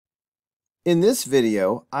In this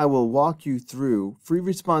video, I will walk you through free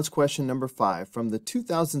response question number 5 from the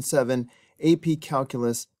 2007 AP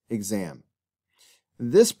Calculus exam.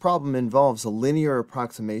 This problem involves linear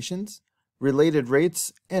approximations, related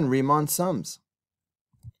rates, and Riemann sums.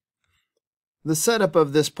 The setup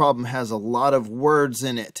of this problem has a lot of words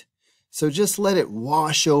in it, so just let it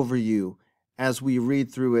wash over you as we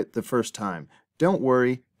read through it the first time. Don't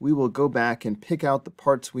worry, we will go back and pick out the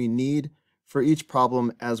parts we need for each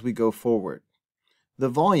problem as we go forward. The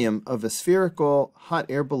volume of a spherical hot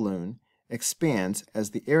air balloon expands as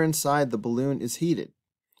the air inside the balloon is heated.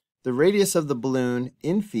 The radius of the balloon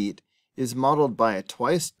in feet is modeled by a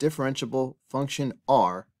twice differentiable function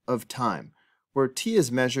r of time, where t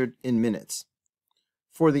is measured in minutes.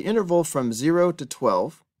 For the interval from 0 to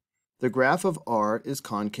 12, the graph of r is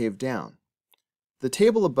concave down. The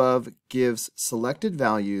table above gives selected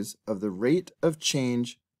values of the rate of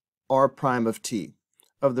change r prime of t,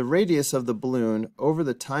 of the radius of the balloon over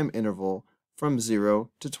the time interval from 0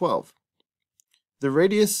 to 12. The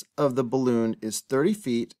radius of the balloon is 30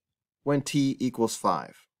 feet when t equals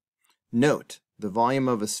 5. Note, the volume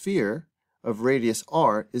of a sphere of radius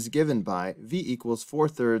r is given by v equals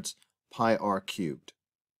 4/3 pi r cubed.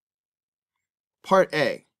 Part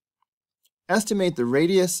A. Estimate the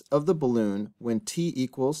radius of the balloon when t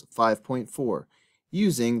equals 5.4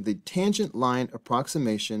 using the tangent line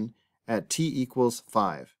approximation at t equals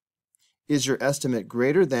 5. Is your estimate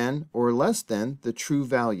greater than or less than the true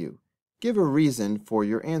value? Give a reason for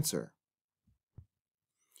your answer.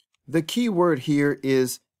 The key word here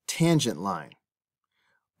is tangent line.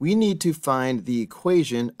 We need to find the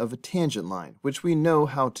equation of a tangent line, which we know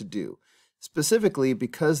how to do. Specifically,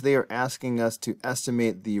 because they are asking us to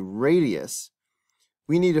estimate the radius,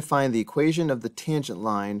 we need to find the equation of the tangent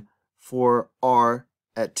line for r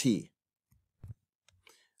at t.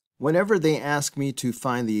 Whenever they ask me to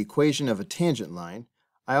find the equation of a tangent line,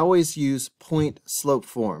 I always use point-slope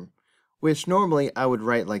form, which normally I would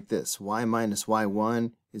write like this: y minus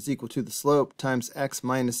y1 is equal to the slope times x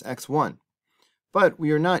minus x1. But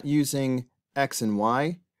we are not using x and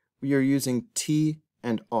y, we are using t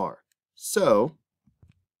and r. So,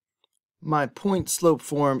 my point-slope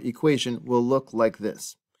form equation will look like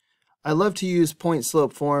this. I love to use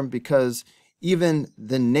point-slope form because even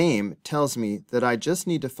the name tells me that I just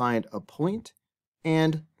need to find a point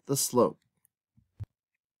and the slope.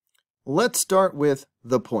 Let's start with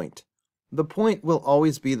the point. The point will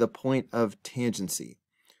always be the point of tangency.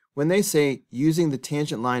 When they say using the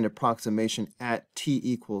tangent line approximation at t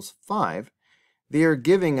equals 5, they are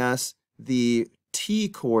giving us the t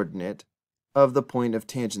coordinate of the point of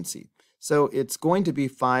tangency. So it's going to be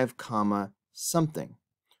 5 comma something.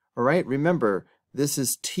 All right, remember, this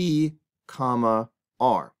is t comma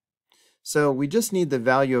r. So we just need the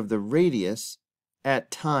value of the radius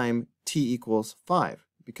at time t equals 5,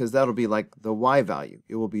 because that'll be like the y value.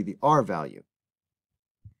 It will be the r value.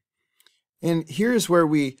 And here's where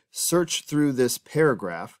we search through this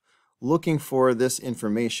paragraph looking for this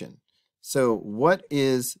information. So what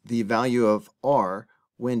is the value of r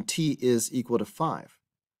when t is equal to 5?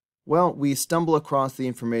 Well, we stumble across the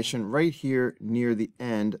information right here near the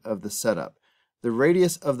end of the setup. The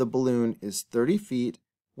radius of the balloon is 30 feet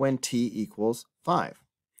when t equals 5.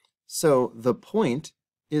 So the point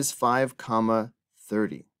is 5 comma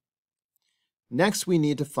 30. Next, we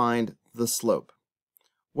need to find the slope.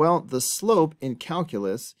 Well, the slope in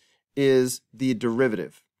calculus is the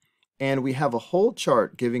derivative, and we have a whole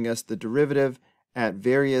chart giving us the derivative at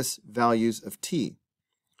various values of t.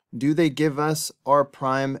 Do they give us r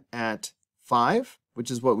prime at 5, which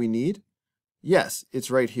is what we need? Yes, it's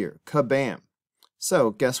right here. Kabam!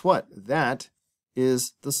 So guess what? That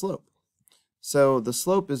is the slope. So the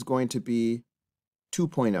slope is going to be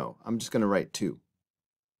 2.0. I'm just going to write 2.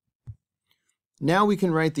 Now we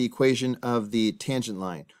can write the equation of the tangent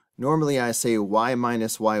line. Normally I say y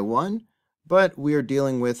minus y1, but we are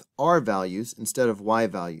dealing with r values instead of y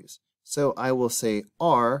values. So I will say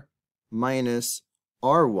r minus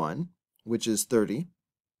r1, which is 30,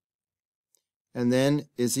 and then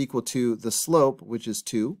is equal to the slope, which is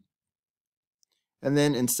 2. And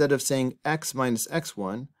then instead of saying x minus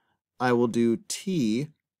x1, I will do t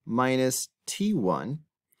minus t1,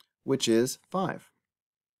 which is 5.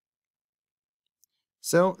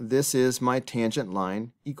 So this is my tangent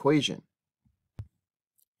line equation.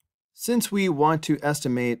 Since we want to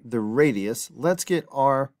estimate the radius, let's get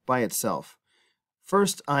r by itself.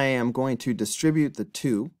 First, I am going to distribute the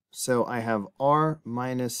 2, so I have r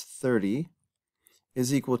minus 30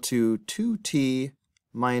 is equal to 2t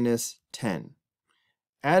minus 10.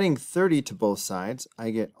 Adding 30 to both sides,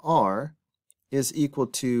 I get r is equal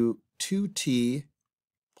to 2t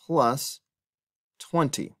plus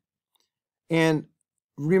 20. And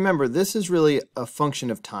remember, this is really a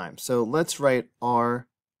function of time. So let's write r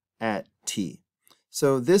at t.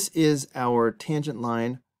 So this is our tangent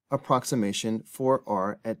line approximation for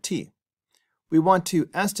r at t. We want to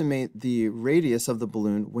estimate the radius of the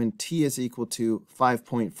balloon when t is equal to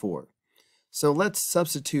 5.4. So let's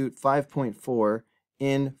substitute 5.4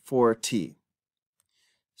 in for t.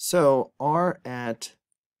 So r at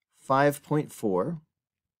 5.4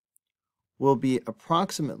 will be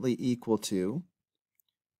approximately equal to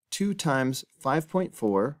 2 times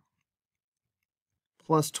 5.4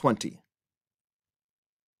 plus 20.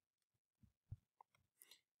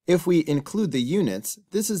 If we include the units,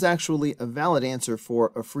 this is actually a valid answer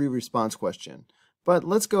for a free response question. But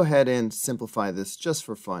let's go ahead and simplify this just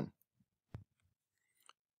for fun.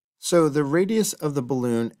 So the radius of the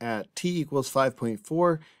balloon at t equals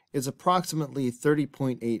 5.4 is approximately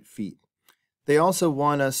 30.8 feet. They also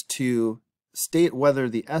want us to state whether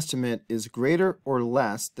the estimate is greater or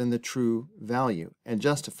less than the true value and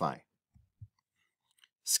justify.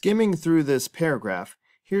 Skimming through this paragraph,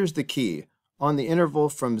 here's the key. On the interval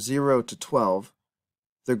from 0 to 12,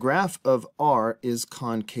 the graph of r is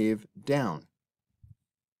concave down.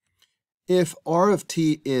 If r of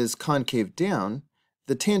t is concave down,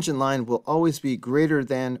 the tangent line will always be greater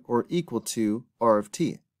than or equal to r of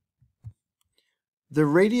t. The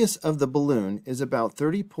radius of the balloon is about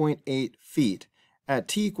 30.8 feet at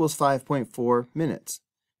t equals 5.4 minutes.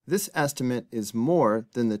 This estimate is more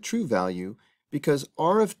than the true value because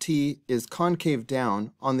r of t is concave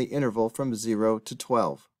down on the interval from 0 to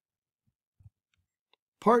 12.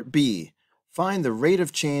 Part B. Find the rate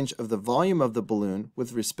of change of the volume of the balloon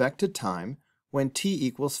with respect to time when t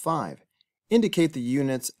equals 5. Indicate the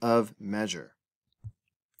units of measure.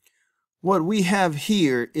 What we have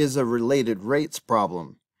here is a related rates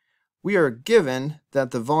problem. We are given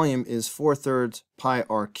that the volume is 4/3 pi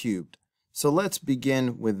r cubed. So let's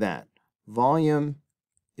begin with that. Volume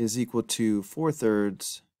is equal to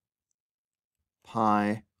 4/3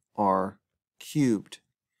 pi r cubed.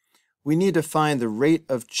 We need to find the rate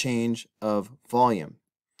of change of volume.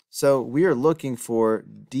 So we are looking for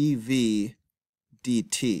dv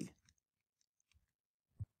dt.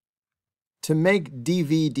 To make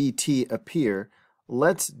dv dt appear,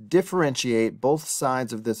 let's differentiate both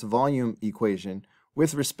sides of this volume equation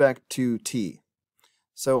with respect to t.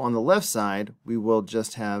 So on the left side, we will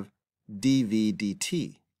just have dv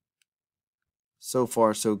dt. So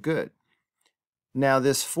far, so good. Now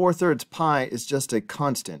this 4/3 pi is just a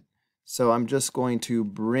constant, so I'm just going to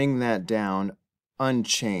bring that down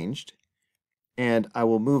unchanged, and I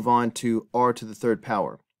will move on to r to the 3rd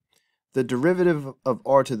power. The derivative of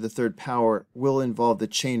r to the 3rd power will involve the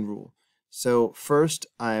chain rule. So first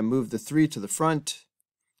I move the 3 to the front,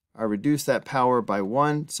 I reduce that power by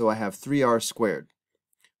 1, so I have 3r squared.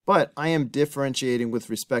 But I am differentiating with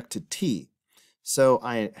respect to t, so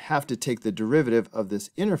I have to take the derivative of this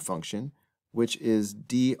inner function, which is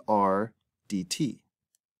dr dt.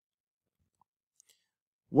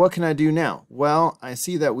 What can I do now? Well, I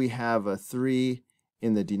see that we have a 3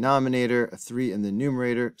 in the denominator, a 3 in the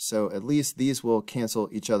numerator, so at least these will cancel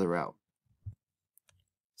each other out.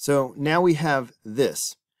 So now we have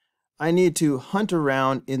this. I need to hunt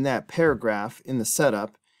around in that paragraph in the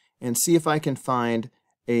setup and see if I can find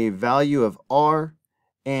a value of r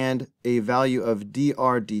and a value of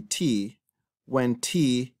dr dt when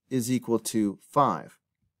t is equal to 5.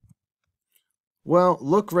 Well,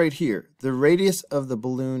 look right here. The radius of the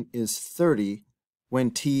balloon is 30 when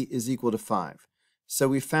t is equal to 5. So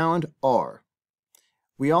we found r.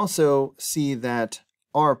 We also see that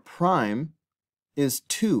r prime is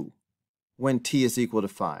 2 when t is equal to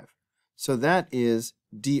 5. So that is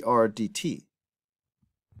dr dt.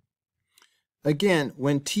 Again,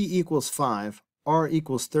 when t equals 5, r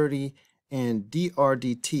equals 30, and dr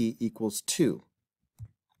dt equals 2.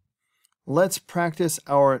 Let's practice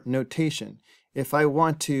our notation. If I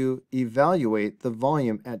want to evaluate the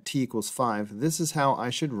volume at t equals 5, this is how I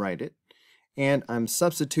should write it. And I'm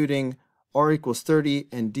substituting r equals 30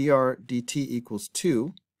 and dr dt equals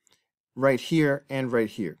 2 right here and right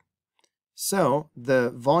here. So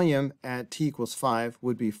the volume at t equals 5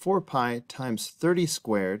 would be 4 pi times 30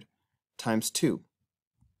 squared times 2.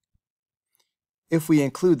 If we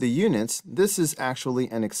include the units, this is actually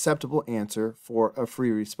an acceptable answer for a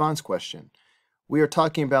free response question. We are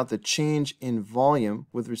talking about the change in volume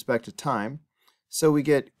with respect to time, so we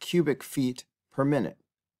get cubic feet per minute.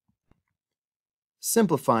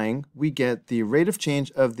 Simplifying, we get the rate of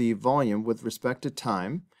change of the volume with respect to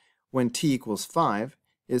time when t equals 5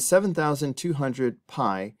 is 7,200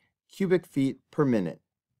 pi cubic feet per minute.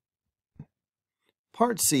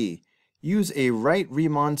 Part C. Use a right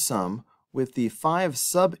Riemann sum with the 5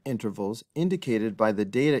 subintervals indicated by the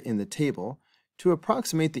data in the table to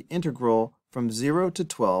approximate the integral from 0 to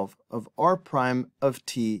 12 of r prime of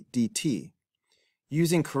t dt.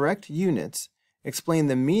 Using correct units, explain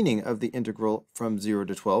the meaning of the integral from 0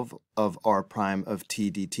 to 12 of r prime of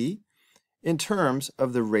t dt in terms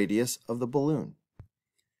of the radius of the balloon.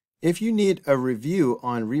 If you need a review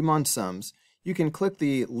on Riemann sums, you can click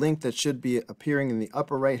the link that should be appearing in the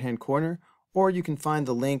upper right-hand corner, or you can find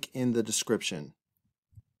the link in the description.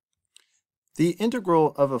 The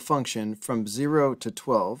integral of a function from 0 to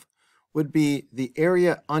 12 would be the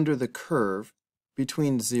area under the curve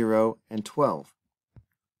between 0 and 12.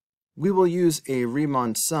 We will use a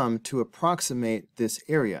Riemann sum to approximate this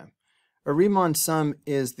area. A Riemann sum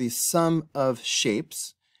is the sum of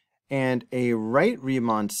shapes, and a right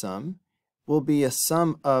Riemann sum will be a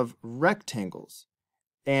sum of rectangles.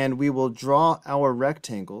 And we will draw our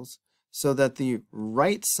rectangles so that the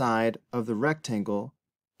right side of the rectangle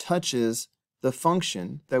touches the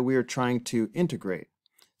function that we are trying to integrate.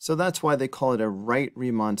 So that's why they call it a right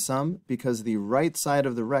Riemann sum, because the right side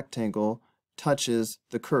of the rectangle touches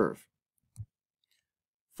the curve.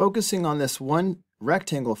 Focusing on this one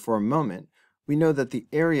rectangle for a moment, we know that the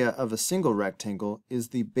area of a single rectangle is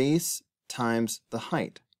the base times the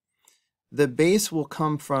height. The base will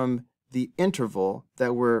come from the interval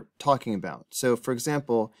that we're talking about. So for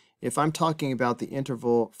example, if I'm talking about the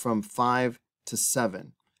interval from 5 to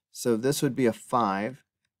 7, so this would be a 5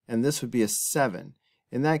 and this would be a 7.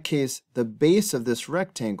 In that case, the base of this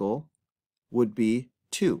rectangle would be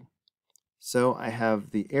 2. So I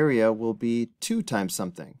have the area will be 2 times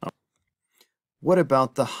something. What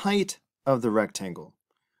about the height of the rectangle?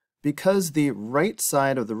 Because the right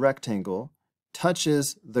side of the rectangle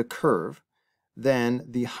touches the curve, then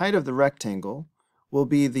the height of the rectangle will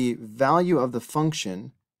be the value of the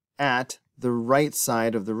function at the right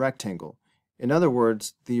side of the rectangle. In other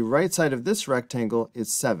words, the right side of this rectangle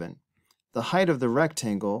is 7. The height of the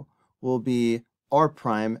rectangle will be r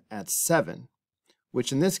prime at 7,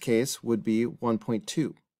 which in this case would be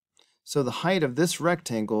 1.2. So the height of this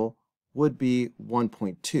rectangle would be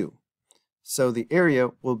 1.2. So the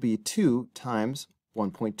area will be 2 times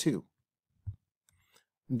 1.2.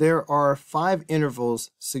 There are 5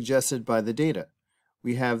 intervals suggested by the data.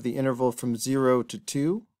 We have the interval from 0 to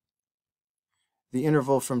 2, the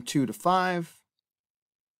interval from 2 to 5,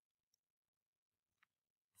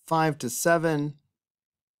 5 to 7,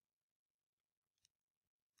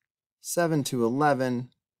 7 to 11,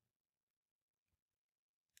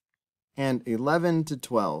 and 11 to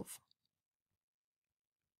 12.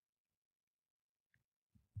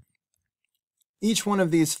 Each one of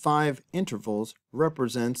these 5 intervals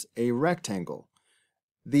represents a rectangle.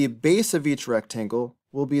 The base of each rectangle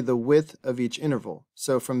will be the width of each interval.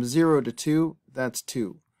 So from 0 to 2, that's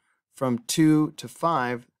 2. From 2 to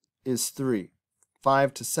 5 is 3.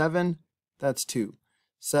 5 to 7, that's 2.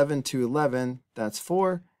 7 to 11, that's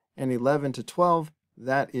 4. And 11 to 12,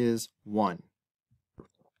 that is 1.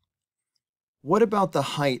 What about the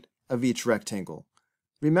height of each rectangle?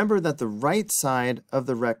 Remember that the right side of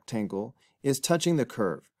the rectangle is touching the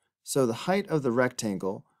curve, so the height of the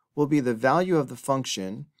rectangle will be the value of the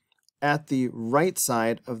function at the right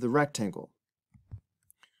side of the rectangle.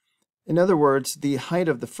 In other words, the height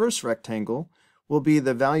of the first rectangle will be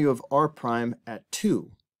the value of r prime at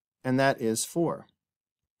 2, and that is 4.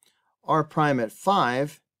 R prime at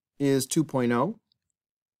 5 is 2.0,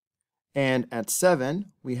 and at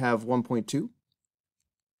 7 we have 1.2.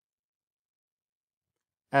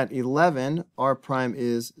 At 11, r prime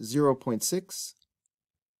is 0.6,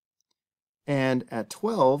 and at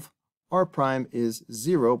 12, r prime is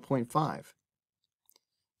 0.5.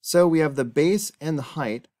 So we have the base and the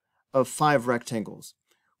height of 5 rectangles.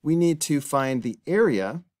 We need to find the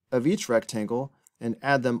area of each rectangle and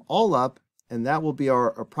add them all up, and that will be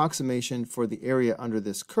our approximation for the area under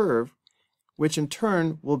this curve, which in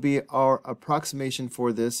turn will be our approximation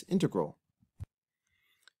for this integral.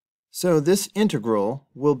 So this integral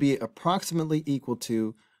will be approximately equal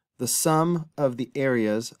to the sum of the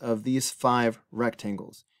areas of these 5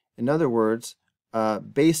 rectangles. In other words,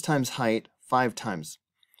 base times height 5 times.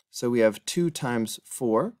 So we have 2 times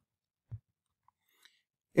 4.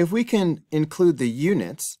 If we can include the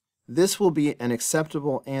units, this will be an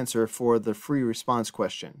acceptable answer for the free response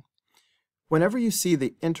question. Whenever you see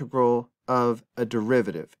the integral of a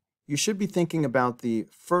derivative, you should be thinking about the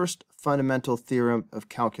first fundamental theorem of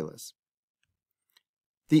calculus.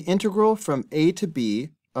 The integral from a to b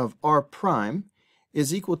of r prime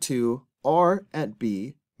is equal to r at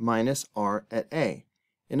b minus r at a.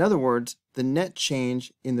 In other words, the net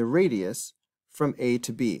change in the radius from a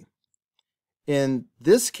to b. In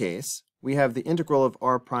this case, we have the integral of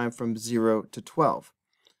r prime from 0 to 12.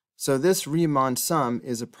 So this Riemann sum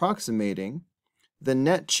is approximating the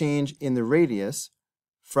net change in the radius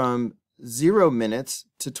from 0 minutes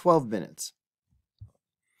to 12 minutes.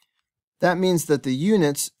 That means that the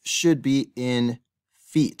units should be in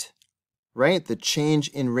feet, right? The change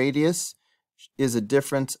in radius is a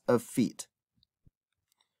difference of feet.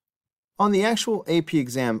 On the actual AP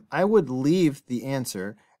exam, I would leave the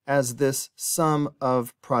answer as this sum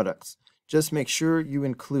of products. Just make sure you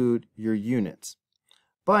include your units.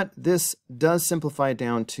 But this does simplify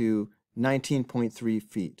down to 19.3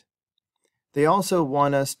 feet. They also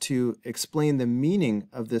want us to explain the meaning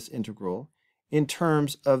of this integral in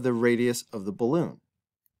terms of the radius of the balloon.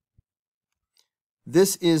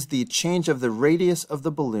 This is the change of the radius of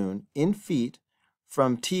the balloon in feet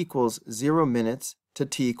from t equals 0 minutes to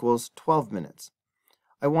t equals 12 minutes.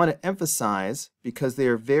 I want to emphasize, because they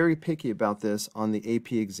are very picky about this on the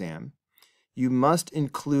AP exam, you must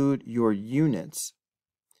include your units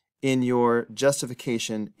in your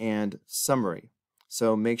justification and summary.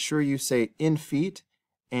 So make sure you say in feet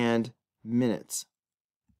and minutes.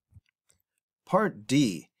 Part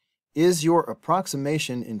D. Is your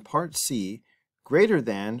approximation in Part C greater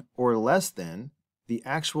than or less than the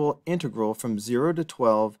actual integral from 0 to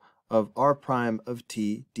 12 of r prime of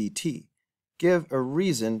t dt? Give a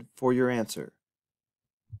reason for your answer.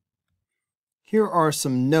 Here are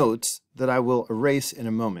some notes that I will erase in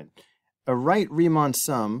a moment. A right Riemann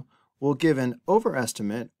sum will give an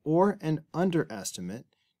overestimate or an underestimate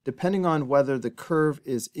depending on whether the curve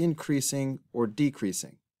is increasing or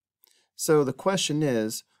decreasing. So the question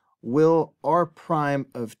is, will r prime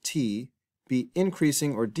of t be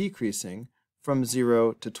increasing or decreasing from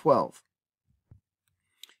 0 to 12?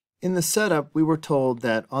 In the setup, we were told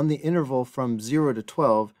that on the interval from 0 to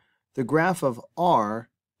 12, the graph of r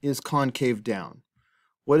is concave down.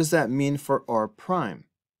 What does that mean for r prime?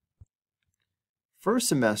 First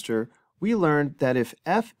semester, we learned that if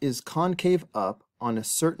f is concave up on a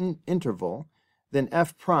certain interval, then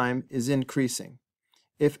f prime is increasing.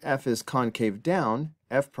 If f is concave down,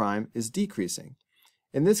 f prime is decreasing.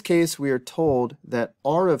 In this case, we are told that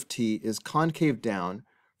r of t is concave down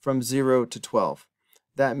from 0 to 12.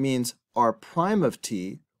 That means r prime of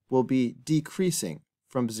t will be decreasing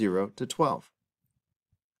from 0 to 12.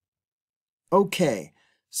 Okay,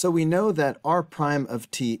 so we know that r prime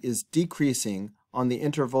of t is decreasing on the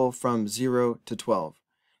interval from 0 to 12.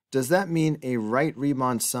 Does that mean a right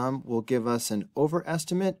Riemann sum will give us an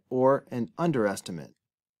overestimate or an underestimate?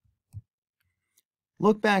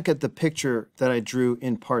 Look back at the picture that I drew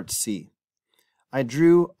in Part C. I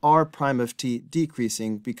drew r prime of t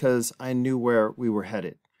decreasing because I knew where we were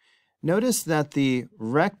headed. Notice that the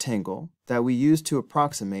rectangle that we used to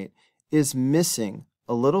approximate is missing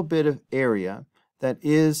a little bit of area that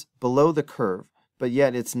is below the curve, but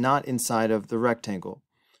yet it's not inside of the rectangle.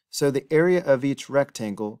 So the area of each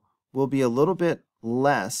rectangle will be a little bit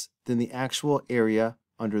less than the actual area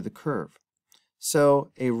under the curve.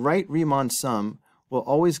 So a right Riemann sum will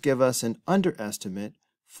always give us an underestimate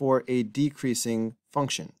for a decreasing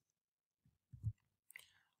function.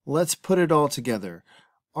 Let's put it all together.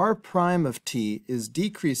 R prime of t is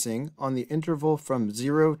decreasing on the interval from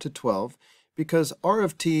 0 to 12 because r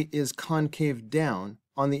of t is concave down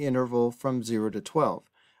on the interval from 0 to 12.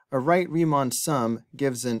 A right Riemann sum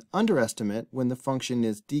gives an underestimate when the function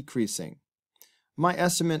is decreasing. My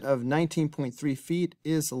estimate of 19.3 feet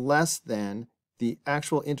is less than the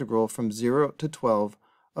actual integral from 0 to 12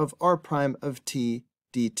 of r prime of t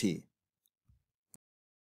dt.